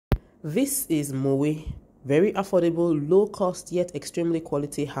This is Mowe, very affordable, low cost yet extremely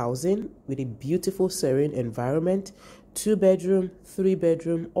quality housing with a beautiful serene environment, 2-bedroom,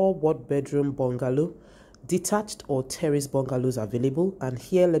 3-bedroom or 1-bedroom bungalow, detached or terrace bungalows available. And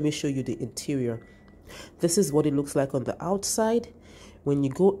here let me show you the interior. This is what it looks like on the outside. When you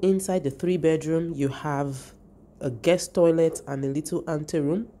go inside the 3-bedroom, you have a guest toilet and a little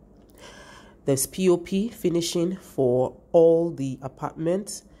anteroom. There's POP finishing for all the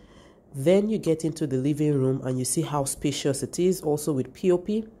apartments. Then you get into the living room and you see how spacious it is, also with POP.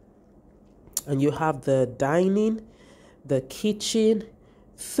 And you have the dining, the kitchen,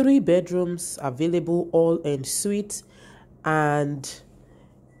 3 bedrooms available, all en suite, and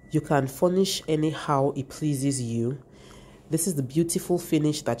you can furnish anyhow it pleases you. This is the beautiful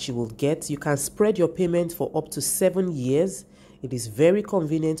finish that you will get. You can spread your payment for up to 7 years. It is very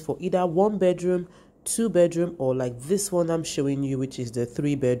convenient for either 1-bedroom, 2-bedroom, or like this one I'm showing you, which is the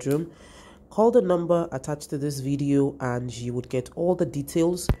 3-bedroom. Call the number attached to this video and you would get all the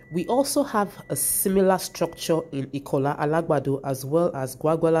details. We also have a similar structure in Ikola, Alagbado, as well as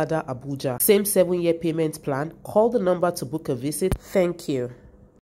Gwagwalada, Abuja. Same 7-year payment plan. Call the number to book a visit. Thank you.